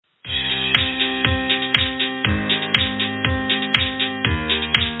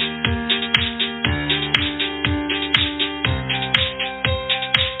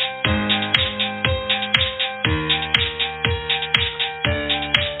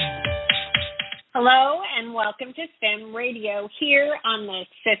Hello and welcome to STEM Radio here on the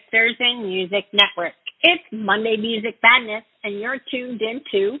Sisters in Music Network. It's Monday Music Madness and you're tuned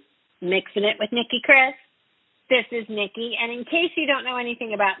into Mixing It with Kris. This is Nicki, and in case you don't know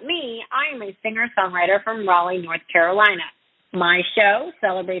anything about me, I am a singer-songwriter from Raleigh, North Carolina. My show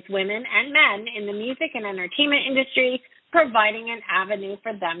celebrates women and men in the music and entertainment industry, providing an avenue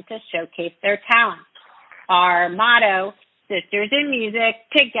for them to showcase their talents. Our motto, Sisters in Music,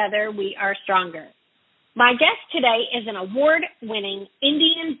 together we are stronger. My guest today is an award-winning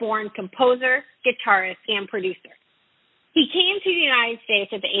Indian-born composer, guitarist, and producer. He came to the United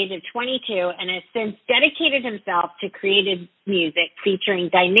States at the age of 22 and has since dedicated himself to creative music featuring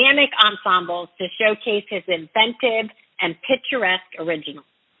dynamic ensembles to showcase his inventive and picturesque originals.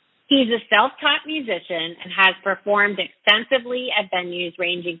 He's a self-taught musician and has performed extensively at venues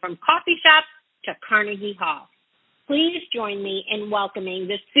ranging from coffee shops to Carnegie Hall. Please join me in welcoming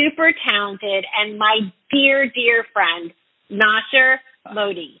the super talented and my dear, dear friend, Noshir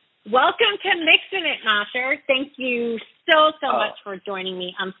Mody. Welcome to Mixing It, Noshir. Thank you so much for joining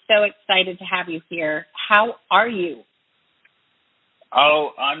me. I'm so excited to have you here. How are you? Oh,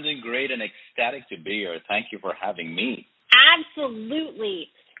 I'm doing great and ecstatic to be here. Thank you for having me. Absolutely.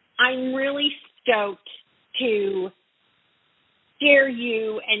 I'm really stoked to hear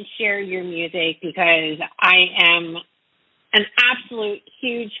you and share your music because I am an absolute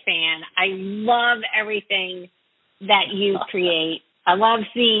huge fan. I love everything that you create. I love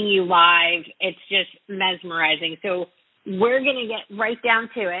seeing you live. It's just mesmerizing. So we're going to get right down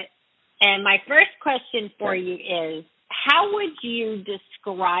to it. And my first question for you is, how would you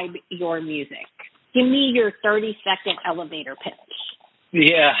describe your music? Give me your 30-second elevator pitch.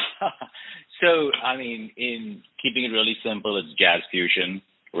 Yeah. So, in keeping it really simple, it's jazz fusion,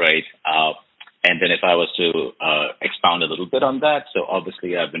 right? And then if I was to expound a little bit on that, so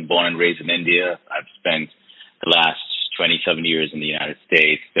obviously I've been born and raised in India. I've spent the last 27 years in the United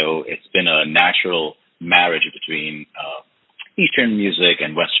States. So it's been a natural marriage between Eastern music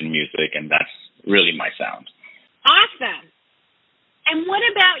and Western music, and that's really my sound. Awesome. And what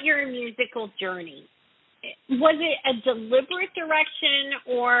about your musical journey? Was it a deliberate direction,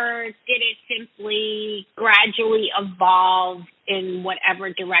 or did it simply gradually evolve in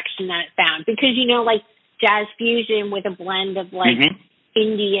whatever direction that it found? Because, like jazz fusion with a blend of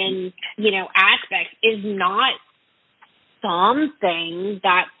Indian, aspects is not something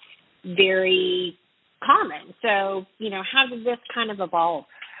that's very common. So, how did this kind of evolve?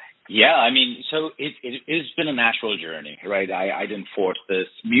 Yeah, so it's been a natural journey, right? I didn't force this.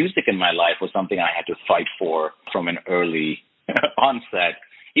 Music in my life was something I had to fight for from an early onset.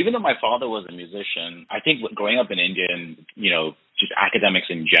 Even though my father was a musician, I think growing up in India and, just academics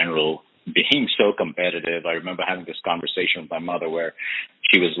in general, being so competitive, I remember having this conversation with my mother where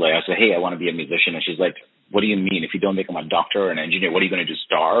she was like, I said, hey, I want to be a musician. And she's like, what do you mean? If you don't become a doctor or an engineer, what are you going to do,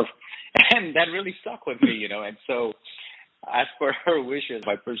 starve? And that really stuck with me, And so as per her wishes,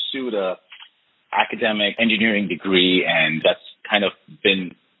 I pursued a academic engineering degree, and that's kind of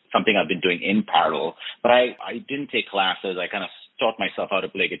been something I've been doing in parallel. But I didn't take classes. I kind of taught myself how to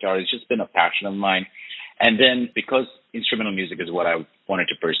play guitar. It's just been a passion of mine. And then because instrumental music is what I wanted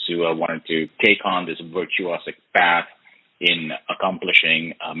to pursue, I wanted to take on this virtuosic path in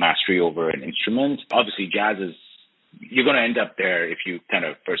accomplishing mastery over an instrument. Obviously, jazz is, you're going to end up there if you kind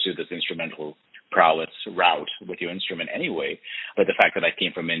of pursue this instrumental prowess route with your instrument anyway. But the fact that I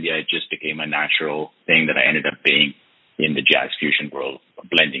came from India, it just became a natural thing that I ended up being in the jazz fusion world,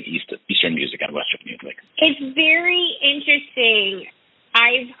 blending Eastern music and Western music. It's very interesting.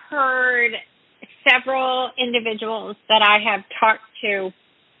 I've heard several individuals that I have talked to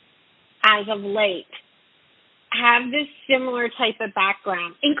as of late have this similar type of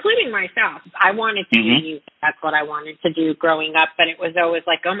background, including myself. I wanted to do music. That's what I wanted to do growing up, but it was always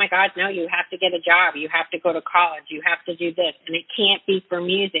like, oh my God, no, you have to get a job. You have to go to college. You have to do this. And it can't be for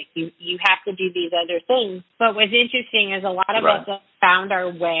music. You have to do these other things. But what's interesting is a lot of us have found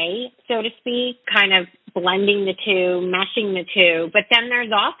our way, so to speak, kind of blending the two, meshing the two. But then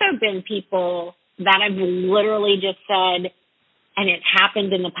there's also been people that have literally just said, and it's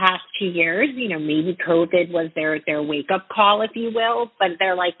happened in the past 2 years, maybe COVID was their wake-up call, if you will. But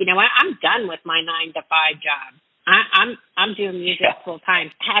they're like, you know what, I'm done with my 9-to-5 job. I'm doing music full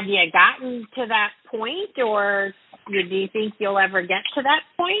time. Have you gotten to that point, or do you think you'll ever get to that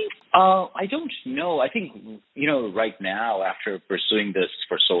point? I don't know. I think, right now, after pursuing this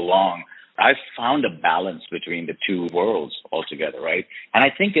for so long, I've found a balance between the two worlds altogether, right? And I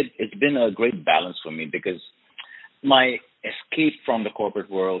think it's been a great balance for me because my escape from the corporate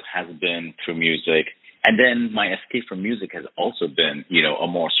world has been through music. And then my escape from music has also been, a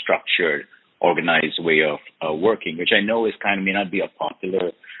more structured organized way of working, which I know is kind of may not be a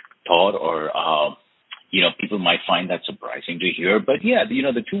popular thought or, people might find that surprising to hear. But yeah,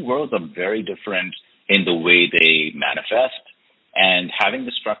 the two worlds are very different in the way they manifest. And having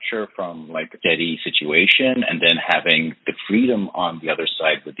the structure from like a steady situation and then having the freedom on the other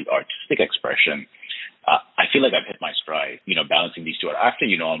side with the artistic expression, I feel like I've hit my stride, balancing these two after,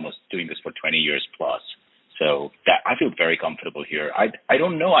 almost doing this for 20 years plus. So that I feel very comfortable here. I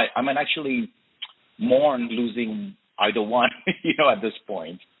don't know. I might actually mourn losing either one, at this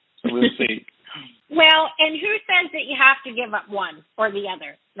point. So we'll see. Well, and who says that you have to give up one or the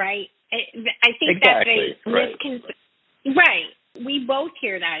other, right? I think exactly. That's right. We both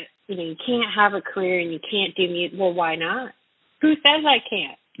hear that, you can't have a career and you can't do music. Well, why not? Who says I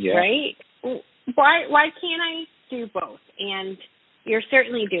can't, yeah. right? Why can't I do both? And you're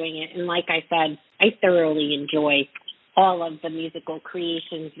certainly doing it. And like I said, I thoroughly enjoy all of the musical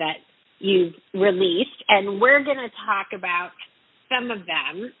creations that you've released. And we're going to talk about some of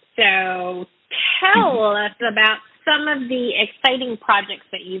them. So tell us about some of the exciting projects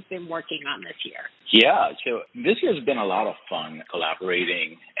that you've been working on this year. Yeah, so this year's been a lot of fun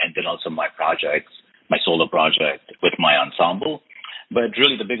collaborating and then also my projects, my solo project with my ensemble. But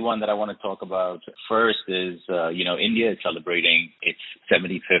really the big one that I want to talk about first is, India is celebrating its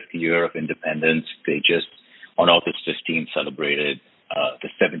 75th year of independence. They just, on August 15th, celebrated the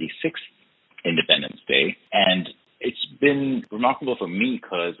 76th Independence Day. And it's been remarkable for me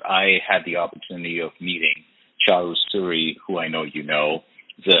because I had the opportunity of meeting Charu Suri, who I know you know,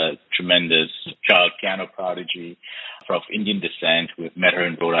 the tremendous child piano prodigy of Indian descent. We've met her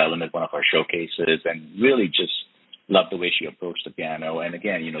in Rhode Island at one of our showcases and really just loved the way she approached the piano. And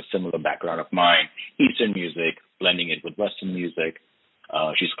again, similar background of mine, Eastern music, blending it with Western music.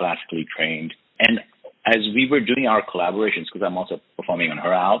 She's classically trained. And as we were doing our collaborations, because I'm also performing on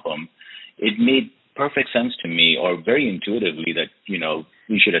her album, it made perfect sense to me, or very intuitively, that,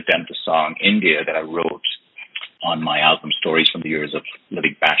 we should attempt a song, India, that I wrote on my album Stories from the Years of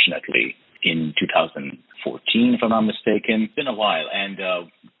Living Passionately in 2014, if I'm not mistaken. It's been a while, and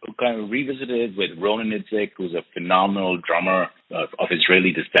kind of revisited with Ronan Idzik, who's a phenomenal drummer of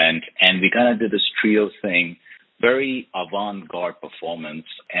Israeli descent, and we kind of did this trio thing, very avant-garde performance,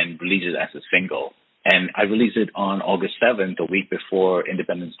 and released it as a single. And I released it on August 7th, a week before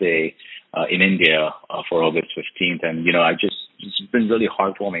Independence Day in India for August 15th. And, it's been really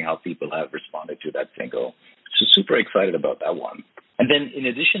heartwarming how people have responded to that single. So super excited about that one. And then in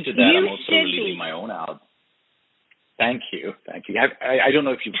addition to that, I'm also releasing my own album. Thank you. I don't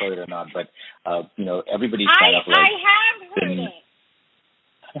know if you've heard it or not, but, everybody's kind of like... I have heard it.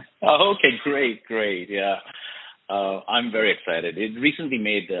 Oh, okay, great, yeah. I'm very excited. It recently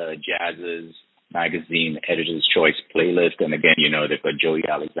made Jazz's magazine Editor's Choice playlist, and again, they've got Joey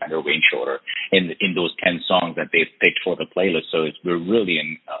Alexander, Wayne Shorter in those 10 songs that they've picked for the playlist. So we're really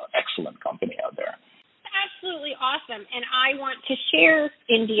in excellent company out there. Absolutely awesome, and I want to share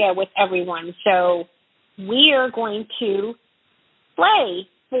India with everyone. So we are going to play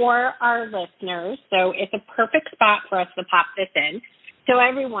for our listeners. So it's a perfect spot for us to pop this in. So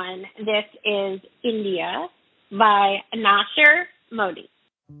everyone, this is India by Noshir, Mody.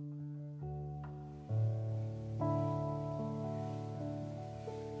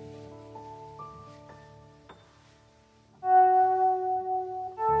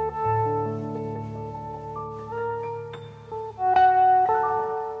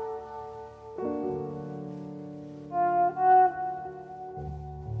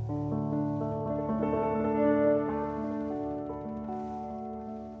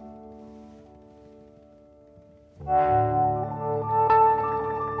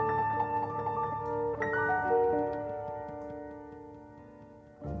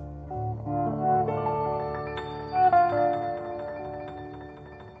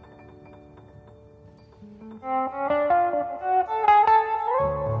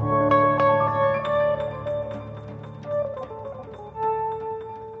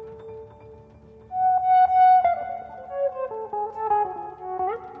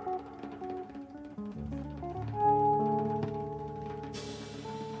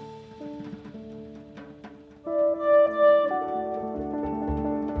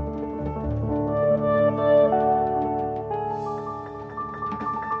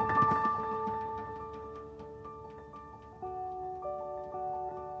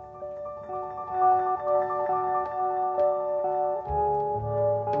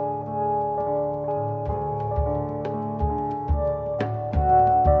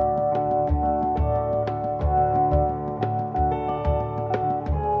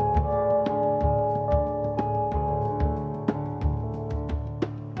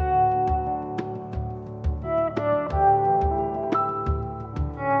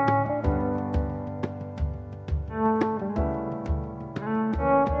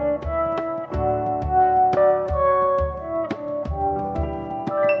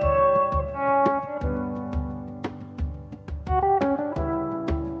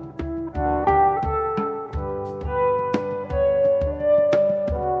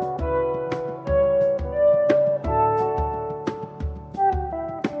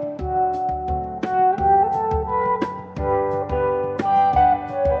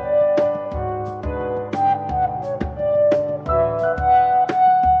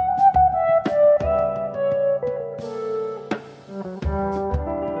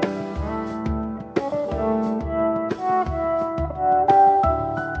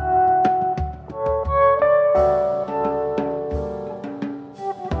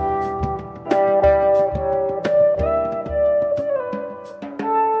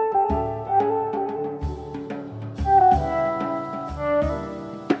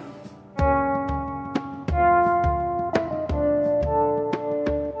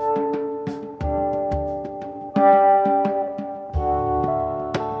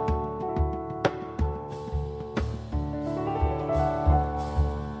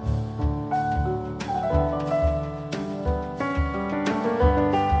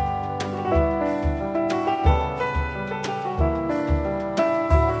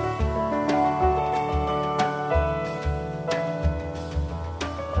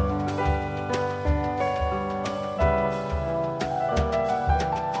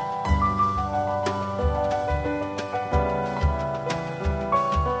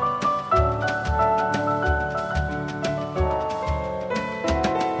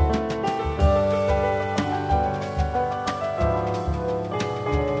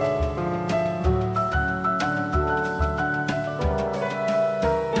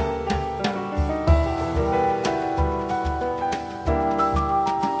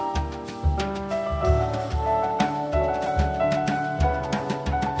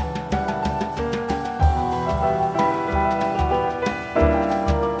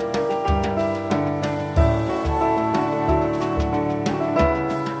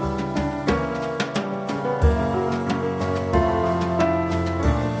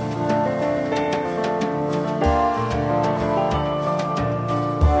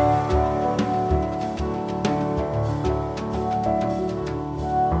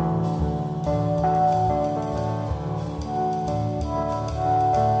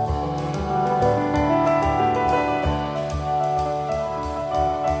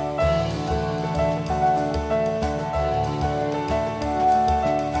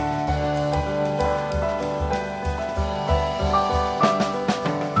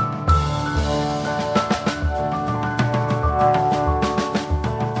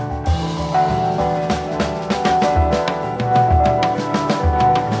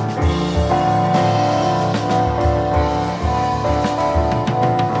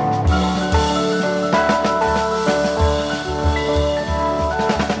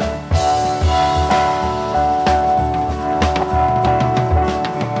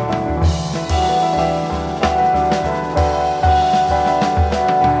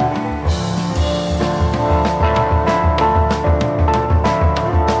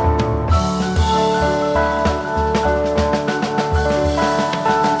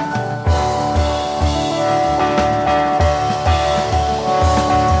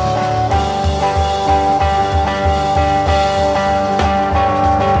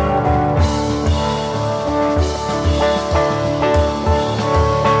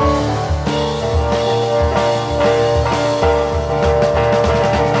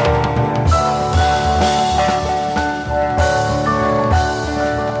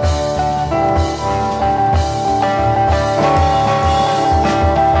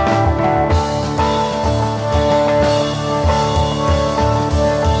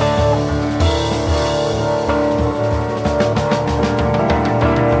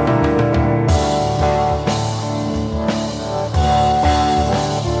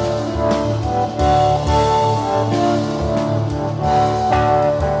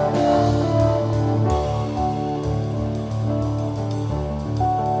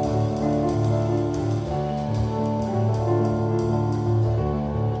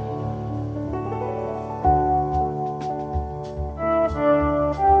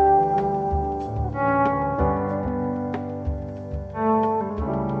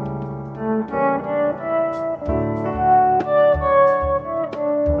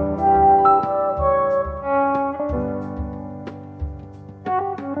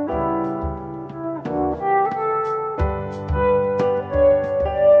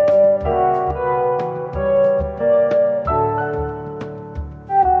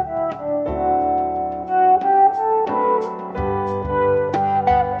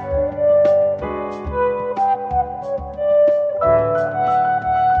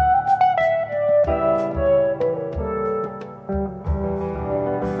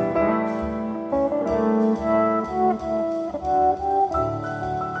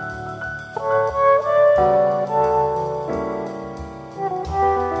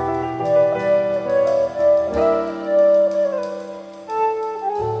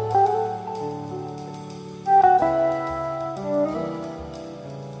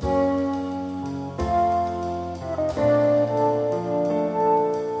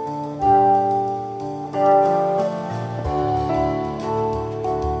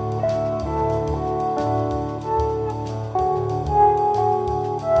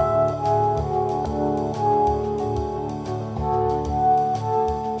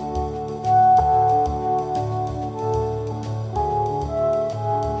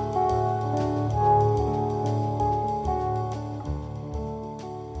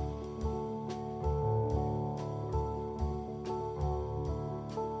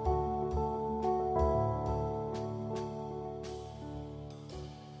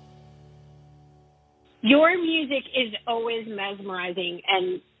 Your music is always mesmerizing,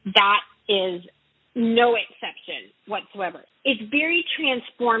 and that is no exception whatsoever. It's very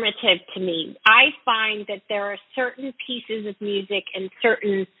transformative to me. I find that there are certain pieces of music and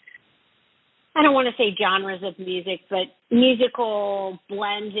certain, I don't want to say genres of music, but musical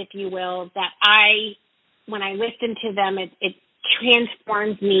blends, if you will, that when I listen to them, it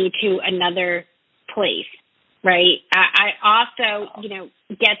transforms me to another place, right? I also,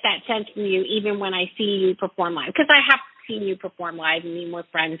 get that sense from you even when I see you perform live, because I have seen you perform live. I mean, we're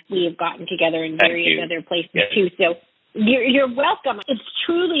friends. We have gotten together in various other places too. So you're welcome. It's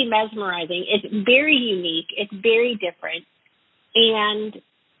truly mesmerizing. It's very unique. It's very different. And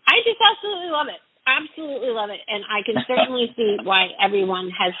I just absolutely love it. Absolutely love it. And I can certainly see why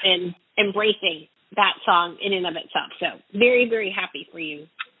everyone has been embracing that song in and of itself. So very, very happy for you.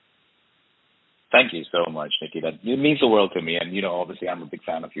 Thank you so much, Nicki. That it means the world to me. And, obviously I'm a big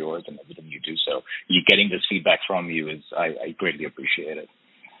fan of yours and everything you do. So you getting this feedback from you I greatly appreciate it.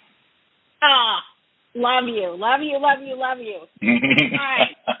 Love you. Love you, love you, love you. All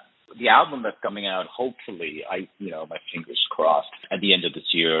right. The album that's coming out, hopefully, my fingers crossed, at the end of this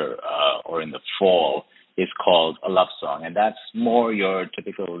year or in the fall, is called A Love Song. And that's more your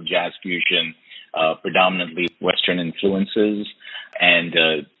typical jazz fusion, predominantly Western influences. And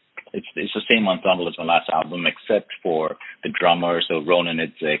it's the same ensemble as my last album, except for the drummer. So Ronan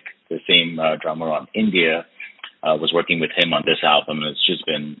Idzik, the same drummer on India, was working with him on this album. And it's just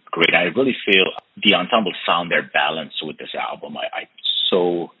been great. I really feel the ensemble found their balance with this album. I'm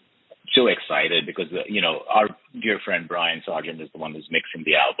so excited because, our dear friend Brian Sargent is the one who's mixing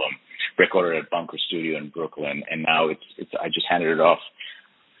the album, recorded at Bunker Studio in Brooklyn. And now I just handed it off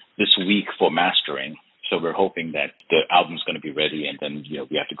this week for mastering. So we're hoping that the album's going to be ready, and then,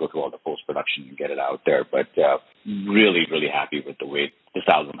 we have to go through all the post-production and get it out there. But really, really happy with the way this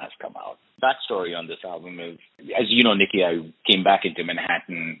album has come out. Backstory on this album is, as you know, Nicki, I came back into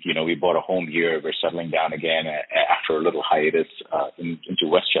Manhattan. We bought a home here. We're settling down again after a little hiatus into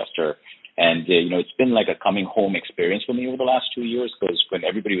Westchester. And, it's been like a coming home experience for me over the last 2 years, because when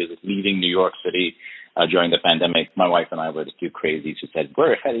everybody was leaving New York City during the pandemic, my wife and I were the two crazies who said,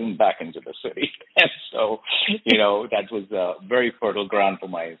 we're heading back into the city. And so, that was very fertile ground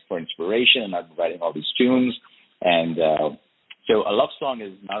for inspiration. And I've been writing all these tunes. And so A Love Song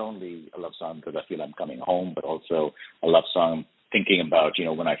is not only a love song because I feel I'm coming home, but also a love song thinking about,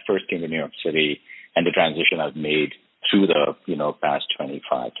 when I first came to New York City and the transition I've made through the, past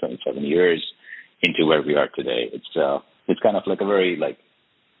 25, 27 years into where we are today. It's kind of like a very,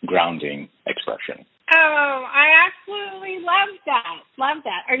 grounding expression. Oh, I absolutely love that. Love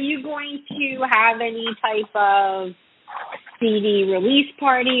that. Are you going to have any type of CD release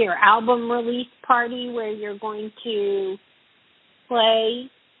party or album release party where you're going to play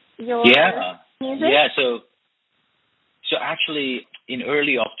your music? Yeah, so actually in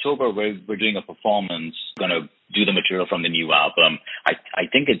early October we're doing a performance, going to do the material from the new album. I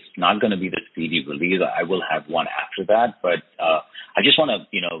think it's not going to be the CD release. I will have one after that, but I just want to,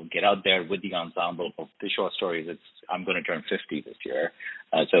 get out there with the ensemble. The short story is I'm going to turn 50 this year.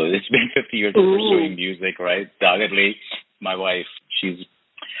 So it's been 50 years of pursuing music, right? Doggedly. My wife, she's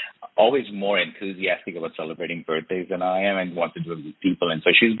always more enthusiastic about celebrating birthdays than I am and wants to do it with people. And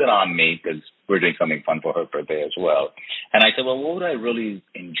so she's been on me because we're doing something fun for her birthday as well. And I said, well, what would I really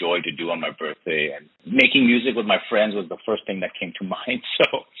enjoy to do on my birthday? And making music with my friends was the first thing that came to mind.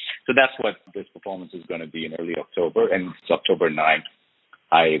 So that's what this performance is going to be in early October. And it's October 9th.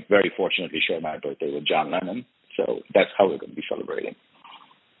 I very fortunately share my birthday with John Lennon. So that's how we're going to be celebrating.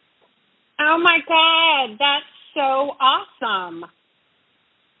 Oh, my God. That's so awesome.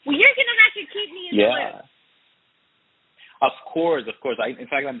 Well, you're going to have to keep me in the loop. Of course. In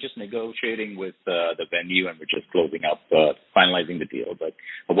fact, I'm just negotiating with the venue, and we're just closing up, finalizing the deal. But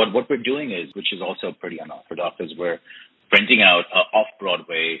what we're doing is, which is also pretty unorthodox, is we're renting out an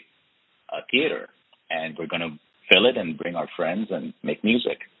off-Broadway theater, and we're going to fill it and bring our friends and make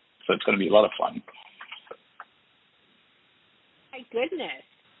music. So it's going to be a lot of fun. My goodness.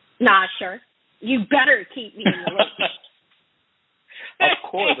 Noshir, you better keep me in the loop. Of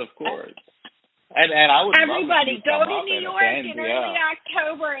course. And I would everybody go to New York in early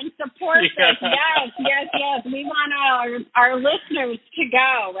October and support this. Yes. We want our listeners to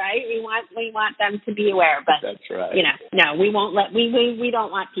go, right? We want them to be aware. But that's right. No, we won't we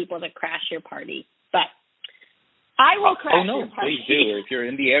don't want people to crash your party. But I will crash your party. Please do. If you're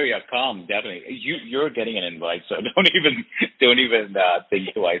in the area, come definitely. You're getting an invite, so don't even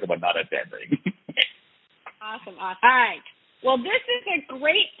think twice about not attending. Awesome. All right. Well, this is a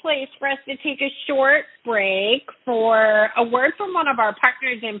great place for us to take a short break for a word from one of our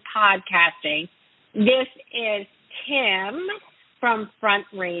partners in podcasting. This is Tim from Front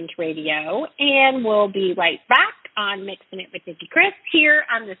Range Radio, and we'll be right back on Mixing It with Nicki Kris here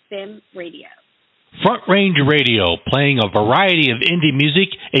on the Sim Radio. Front Range Radio, playing a variety of indie music,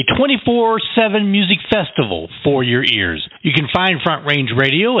 a 24/7 music festival for your ears. You can find Front Range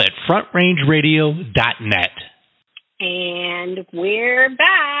Radio at frontrangeradio.net. And we're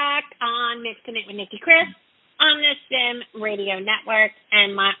back on Mixing It with Nicki Kris on the Sim Radio Network,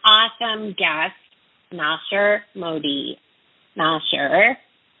 and my awesome guest, Noshir Mody. Noshir,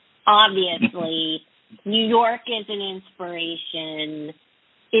 obviously, New York is an inspiration.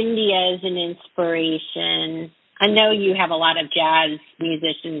 India is an inspiration. I know you have a lot of jazz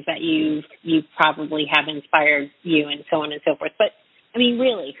musicians that you probably have inspired you and so on and so forth. But, I mean,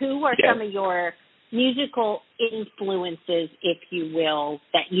 really, who are some of your musical influences, if you will,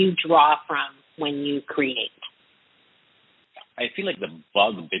 that you draw from when you create? I feel like the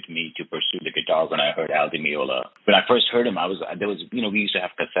bug bit me to pursue the guitar when I heard Al Di Meola. When I first heard him, we used to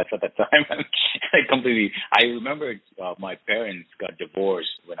have cassettes at that time. I remember my parents got divorced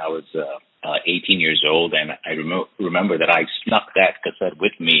when I was 18 years old, and I remember that I snuck that cassette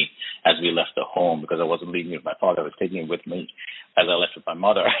with me as we left the home because I wasn't leaving it with my father. I was taking it with me as I left with my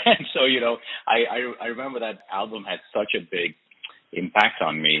mother. And so, I remember that album had such a big impact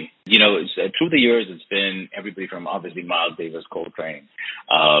on me. Through the years, it's been everybody from obviously Miles Davis, Coltrane,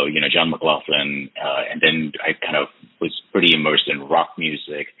 John McLaughlin, and then I kind of was pretty immersed in rock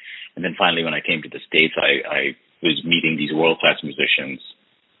music. And then finally, when I came to the States, I was meeting these world-class musicians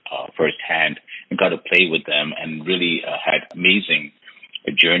firsthand and got to play with them and really had amazing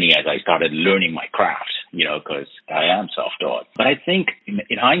journey as I started learning my craft, because I am self-taught. But I think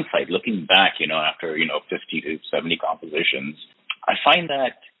in hindsight, looking back, after, 50 to 70 compositions, I find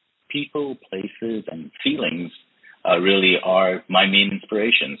that people, places, and feelings really are my main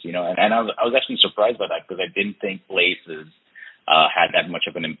inspirations, and I was actually surprised by that because I didn't think places had that much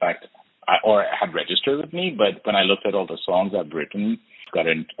of an impact or had registered with me. But when I looked at all the songs I've written, got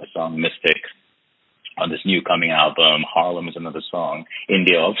a song Mystic on this new coming album. Harlem is another song.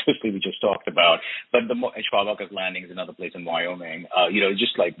 India, obviously, we just talked about. But the Schwabacher's Landing is another place in Wyoming.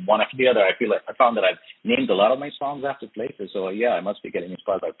 Just like one after the other. I found that I've named a lot of my songs after places. So, yeah, I must be getting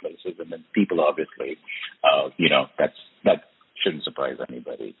inspired by places. And then people, obviously, that shouldn't surprise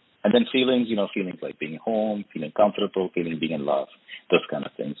anybody. And then feelings, feelings like being home, feeling comfortable, feeling being in love, those kind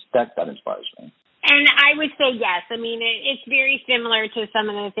of things. That inspires me. And I would say yes. I mean, it's very similar to some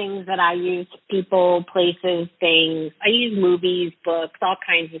of the things that I use, people, places, things. I use movies, books, all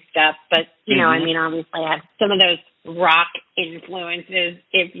kinds of stuff. But, I mean, obviously I have some of those rock influences,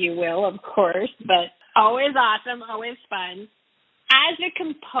 if you will, of course. But always awesome, always fun. As a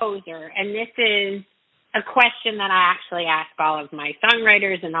composer, and this is a question that I actually ask all of my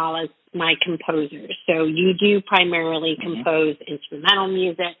songwriters and all of my composers. So you do primarily compose instrumental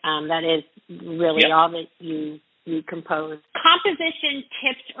music. That is really all that you compose. Composition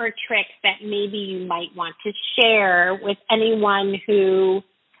tips or tricks that maybe you might want to share with anyone who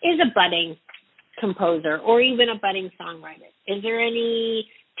is a budding composer or even a budding songwriter. Is there any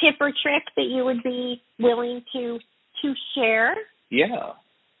tip or trick that you would be willing to share? Yeah.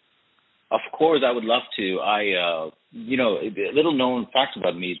 Of course, I would love to. Little known facts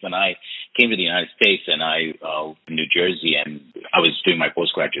about me is when I came to the United States and in New Jersey, and I was doing my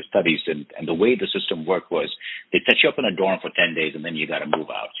postgraduate studies, and the way the system worked was they set you up in a dorm for 10 days, and then you got to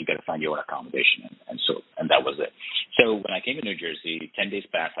move out. So you got to find your own accommodation, and that was it. So when I came to New Jersey, 10 days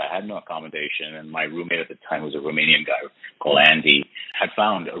passed, I had no accommodation, and my roommate at the time was a Romanian guy called Andy, had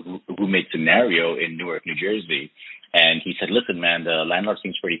found a roommate scenario in Newark, New Jersey. And he said, listen, man, the landlord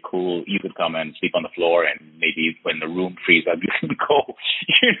seems pretty cool. You could come and sleep on the floor, and maybe when the room frees up, you can go,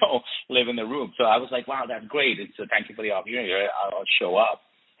 live in the room. So I was like, wow, that's great. Thank you for the opportunity. I'll show up.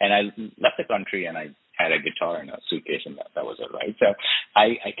 And I left the country, and I had a guitar and a suitcase, and that was it, right? So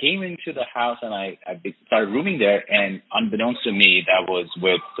I came into the house, and I started rooming there, and unbeknownst to me, that was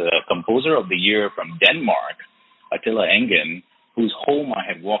with the composer of the year from Denmark, Attila Engen, whose home I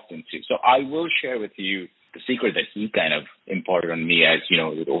had walked into. So I will share with you the secret that he kind of imparted on me as,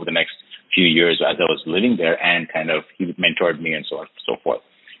 over the next few years as I was living there, and kind of he mentored me and so on and so forth.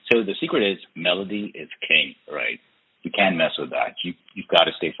 So the secret is melody is king, right? You can't mess with that. You've got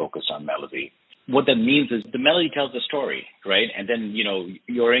to stay focused on melody. What that means is the melody tells the story, right? And then,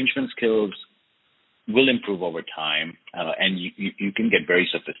 your arrangement skills will improve over time, and you can get very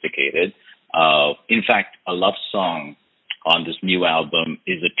sophisticated. In fact, a love song on this new album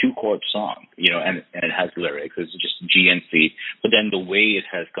is a 2-chord song, and it has lyrics. It's just G and C. But then the way it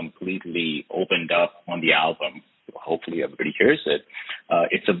has completely opened up on the album, hopefully everybody hears it.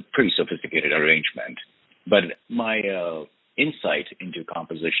 It's a pretty sophisticated arrangement. But my insight into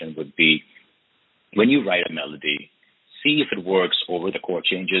composition would be, when you write a melody, see if it works over the chord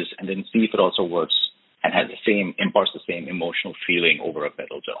changes, and then see if it also works and has imparts the same emotional feeling over a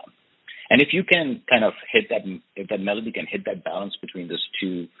middle tone. And if you can kind of if that melody can hit that balance between those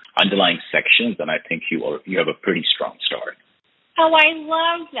two underlying sections, then I think you have a pretty strong start. Oh, I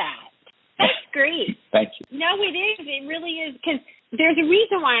love that. That's great. Thank you. No, it is. It really is, because there's a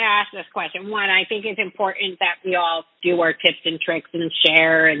reason why I asked this question. One, I think it's important that we all do our tips and tricks and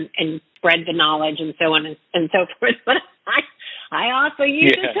share and spread the knowledge and so on and so forth. But I also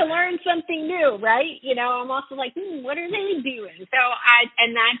use it to learn something new, right? I'm also like, what are they doing? So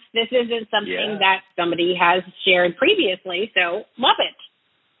this isn't something that somebody has shared previously. So love it.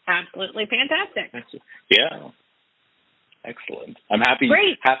 Absolutely fantastic. Yeah. Excellent. I'm happy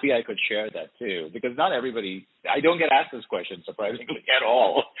I could share that too, because not everybody, I don't get asked this question surprisingly at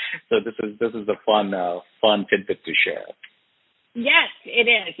all. So this is a fun tidbit to share. Yes, it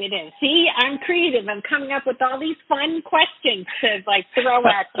is. It is. See, I'm creative. I'm coming up with all these fun questions to throw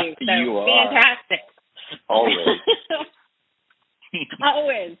at you. So you are. Fantastic. Always.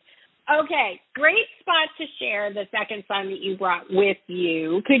 Always. Okay, great spot to share the second song that you brought with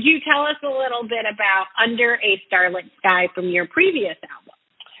you. Could you tell us a little bit about Under a Starlit Sky from your previous album?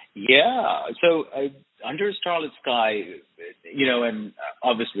 Yeah, so Under a Starlit Sky, and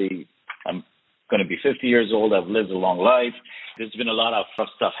obviously I'm going to be 50 years old. I've lived a long life. There's been a lot of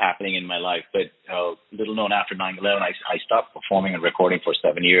stuff happening in my life, but little known, after 9/11, I stopped performing and recording for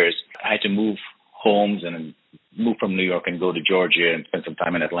 7 years. I had to move homes and move from New York and go to Georgia and spend some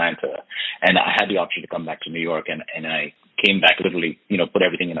time in Atlanta. And I had the option to come back to New York, and I came back, literally, put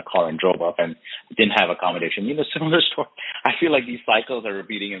everything in a car and drove up, and didn't have accommodation. Similar story. I feel like these cycles are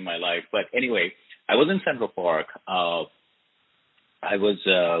repeating in my life. But anyway, I was in Central Park. I was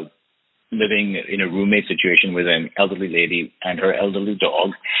living in a roommate situation with an elderly lady and her elderly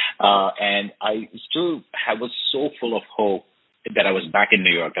dog. And I still was so full of hope that I was back in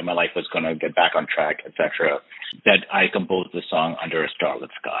New York, that my life was going to get back on track, etc., that I composed the song Under a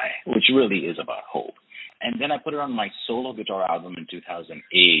Starlit Sky, which really is about hope. And then I put it on my solo guitar album in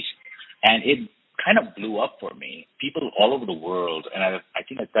 2008, and it kind of blew up for me. People all over the world, and I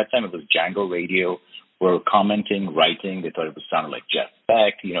think at that time it was Django Radio, were commenting, writing. They thought it sounded like Jeff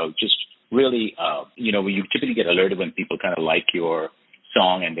Beck, just really, you typically get alerted when people kind of like your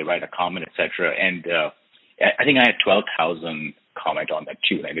song and they write a comment, etc. And I think I had 12,000 comment on that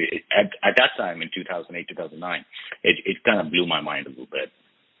tune. And at that time in 2008, 2009, it kind of blew my mind a little bit.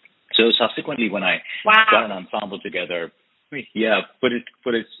 So subsequently, when I got an ensemble together, got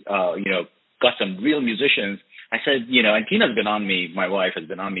some real musicians, I said, and Tina's been on me, my wife has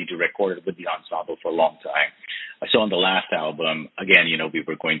been on me to record it with the ensemble for a long time. So on the last album, again, we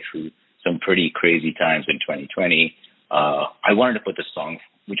were going through some pretty crazy times in 2020. I wanted to put this song,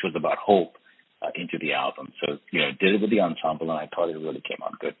 which was about hope, into the album. So, did it with the ensemble, and I thought it really came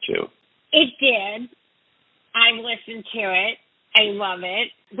out good, too. It did. I've listened to it. I love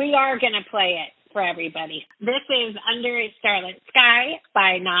it. We are going to play it for everybody. This is Under a Starlit Sky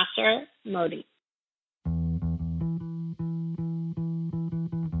by Noshir, Mody.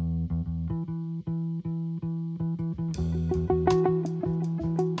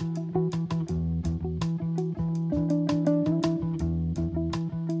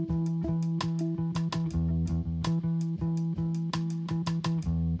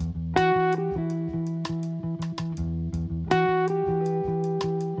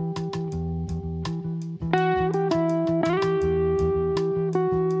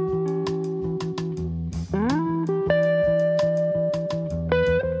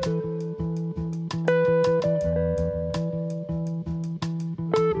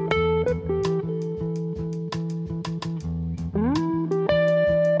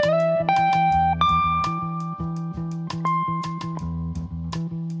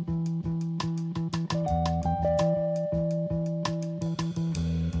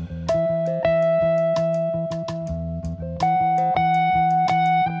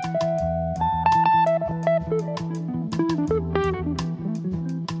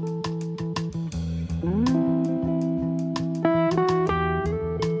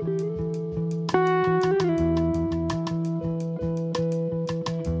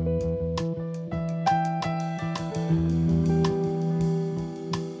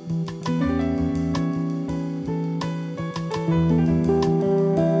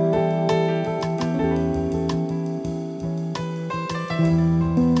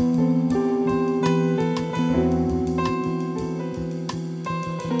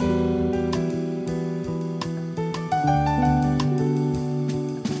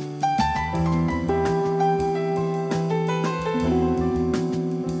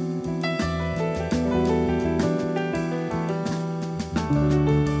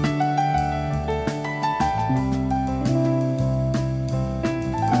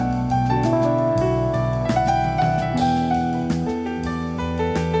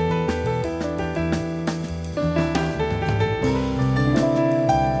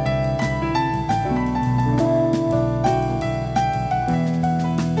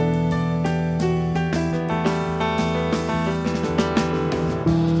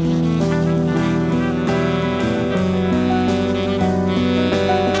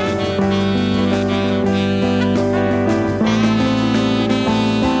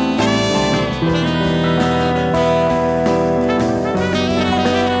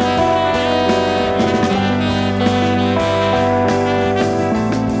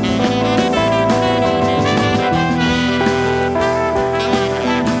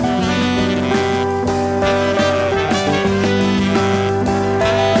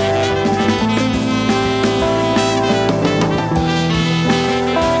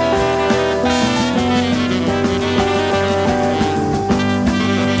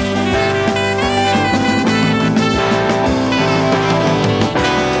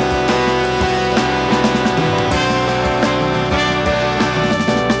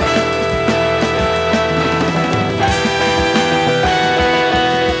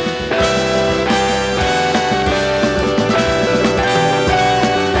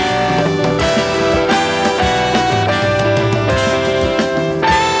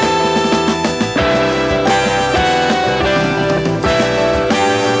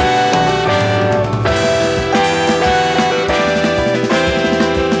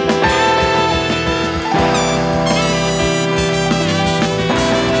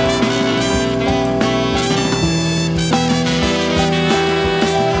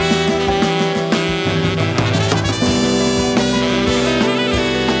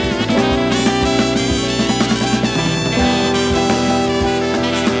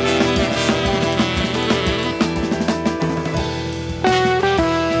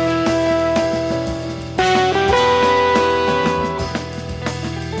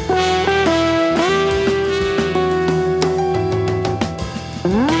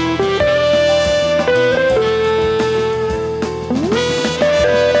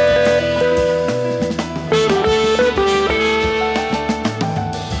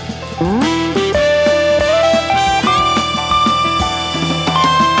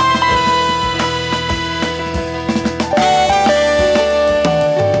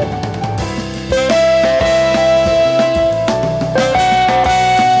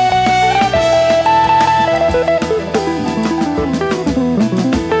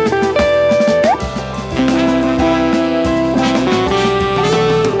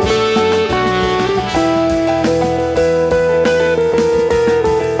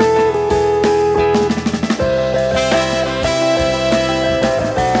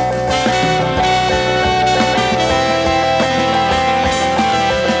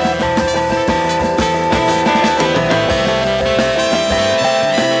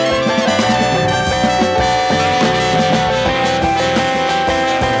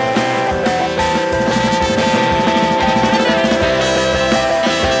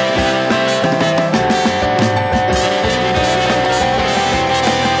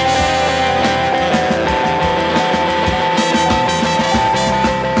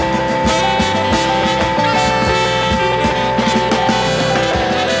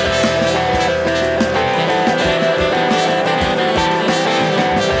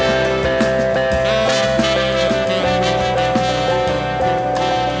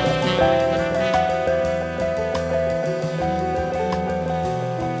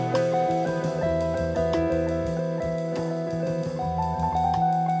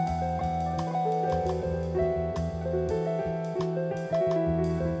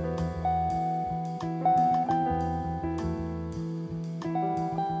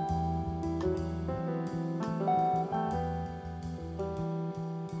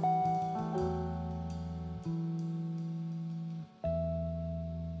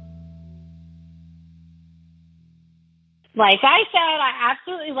 Like I said, I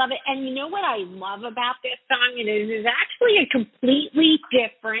absolutely love it. And you know what I love about this song? It is actually a completely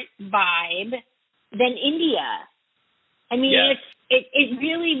different vibe than India. I mean, it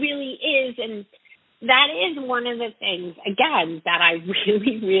really, really is. And that is one of the things, again, that I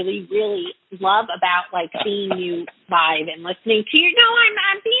really, really, really love about, like, seeing you live and listening to you. No,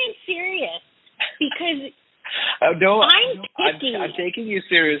 I'm being serious because no, I'm picky. I'm taking you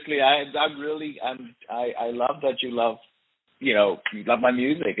seriously. I love that you love, you love my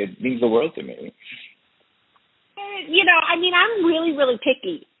music. It means the world to me. I mean, I'm really, really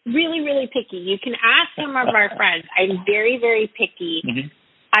picky. Really, really picky. You can ask some of our friends. I'm very, very picky. Mm-hmm.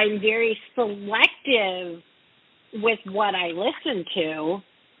 I'm very selective with what I listen to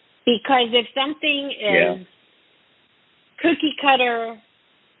because if something is cookie cutter,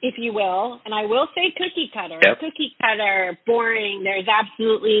 if you will, and I will say cookie cutter, boring, there's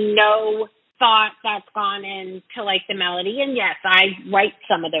absolutely no thought that's gone into, like, the melody. And yes, I write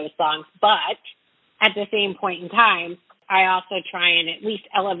some of those songs, but at the same point in time, I also try and at least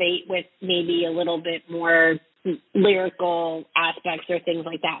elevate with maybe a little bit more lyrical aspects or things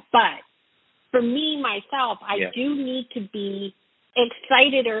like that. But for me, myself, I do need to be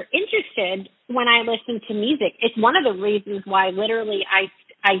excited or interested when I listen to music. It's one of the reasons why literally I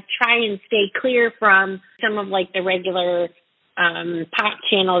try and stay clear from some of, like, the regular pop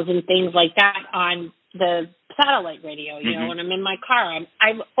channels and things like that on the satellite radio. You know, when I'm in my car,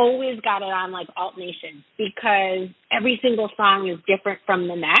 I've always got it on, like, Alt Nation because every single song is different from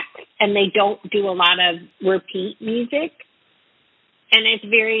the next and they don't do a lot of repeat music. And it's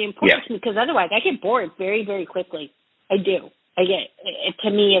very important because otherwise I get bored very, very quickly. I do. To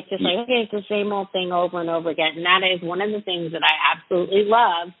me, it's just like, okay, it's the same old thing over and over again. And that is one of the things that I absolutely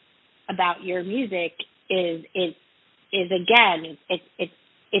love about your music is again,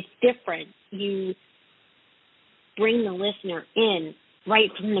 it's different. You bring the listener in right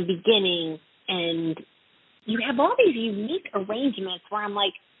from the beginning, and you have all these unique arrangements where I'm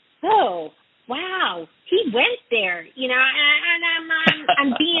like, oh, wow, he went there, and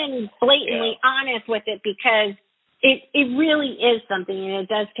I'm being blatantly honest with it because it really is something, and it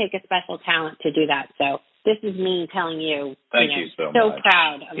does take a special talent to do that. So this is me telling you, Thank you so much.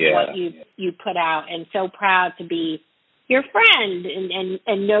 Proud of what you put out, and so proud to be your friend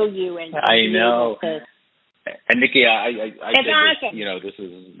and know you. And I know. And Nicki, I think awesome. This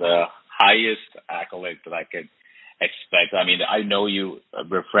is the highest accolade that I could expect. I mean, I know you.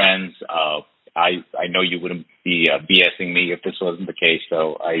 We're friends. I know you wouldn't be BSing me if this wasn't the case.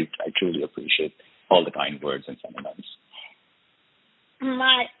 So I truly appreciate all the kind words and sentiments.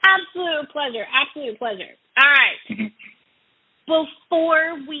 My absolute pleasure. Absolute pleasure. All right.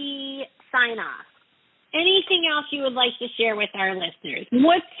 Before we sign off, anything else you would like to share with our listeners?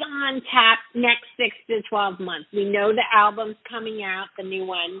 What's on tap next 6 to 12 months? We know the album's coming out, the new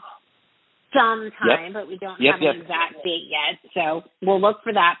one, sometime, but we don't have an exact date yet. So we'll look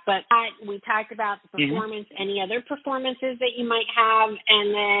for that. But we talked about the performance, any other performances that you might have,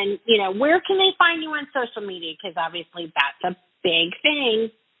 and then, where can they find you on social media? Because obviously that's a big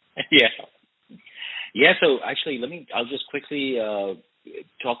thing. Yeah, so actually, I'll just quickly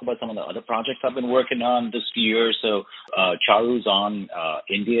talk about some of the other projects I've been working on this year. So Charu's on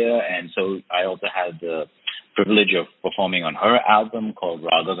India, and so I also had the privilege of performing on her album called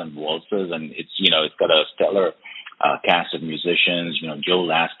Rather Than Waltzes, and it's got a stellar cast of musicians. Joe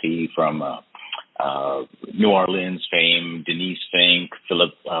Lasty from New Orleans fame, Denise Fink,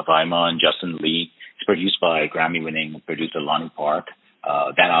 Philip Weiman, Justin Lee. It's produced by Grammy-winning producer Lonnie Park.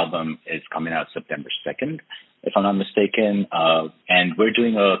 That album is coming out September 2nd, if I'm not mistaken. And we're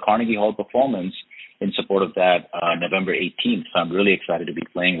doing a Carnegie Hall performance in support of that November 18th. So I'm really excited to be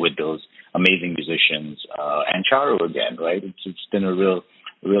playing with those amazing musicians and Charu again, right? It's been a real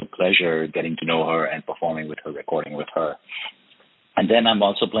pleasure getting to know her and performing with her, recording with her. And then I'm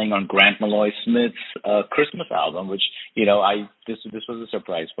also playing on Grant Malloy Smith's Christmas album, which, this was a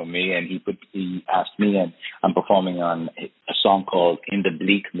surprise for me. And he asked me, and I'm performing on a song called In the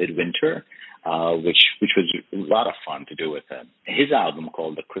Bleak Midwinter, which was a lot of fun to do with him. His album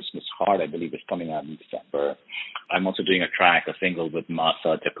called The Christmas Heart, I believe, is coming out in December. I'm also doing a single with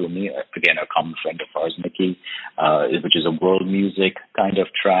Masa Takumi, again, a common friend of ours, Nicki, which is a world music kind of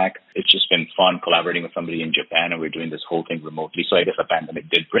track. It's just been fun collaborating with somebody in Japan, and we're doing this whole thing remotely. So I guess the pandemic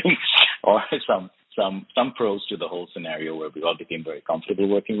did bring some pros to the whole scenario where we all became very comfortable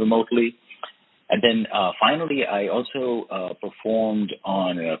working remotely. And then finally, I also performed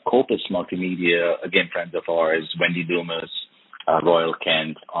on Copus Multimedia, again, friends of ours, Wendy Dumas, Royal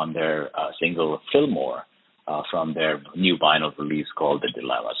Kent, on their single Fillmore from their new vinyl release called The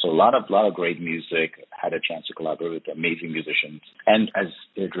Dilemma. So a lot of great music. Had had a chance to collaborate with amazing musicians. And as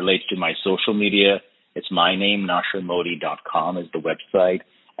it relates to my social media, it's my name, NoshirMody.com is the website.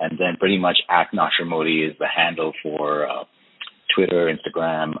 And then pretty much at Noshir Mody is the handle for Twitter,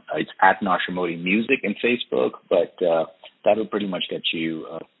 Instagram. It's at Noshir Mody Music and Facebook, but that'll pretty much get you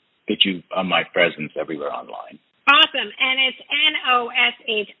on my presence everywhere online. Awesome. And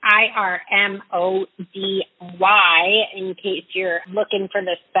it's NoshirMody in case you're looking for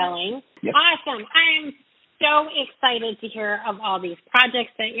the spelling. Yep. Awesome. I am so excited to hear of all these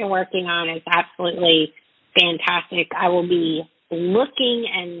projects that you're working on. It's absolutely fantastic. I will be looking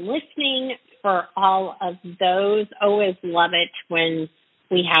and listening for all of those. Always love it when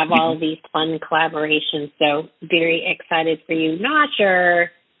we have all of these fun collaborations. So very excited for you, Noshir.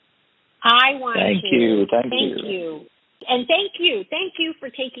 I want to thank you. And thank you for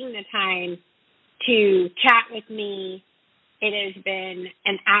taking the time to chat with me. It has been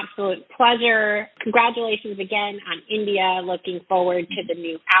an absolute pleasure. Congratulations again on India. Looking forward to the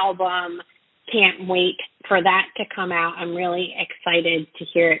new album. Can't wait for that to come out. I'm really excited to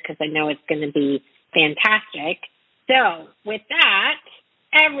hear it because I know it's going to be fantastic. So with that,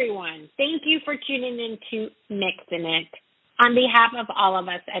 everyone, thank you for tuning in to Mixin' It. On behalf of all of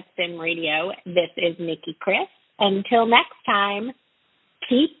us at Sim Radio, this is Nicki Kris. Until next time,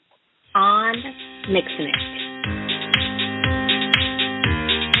 keep on mixing it.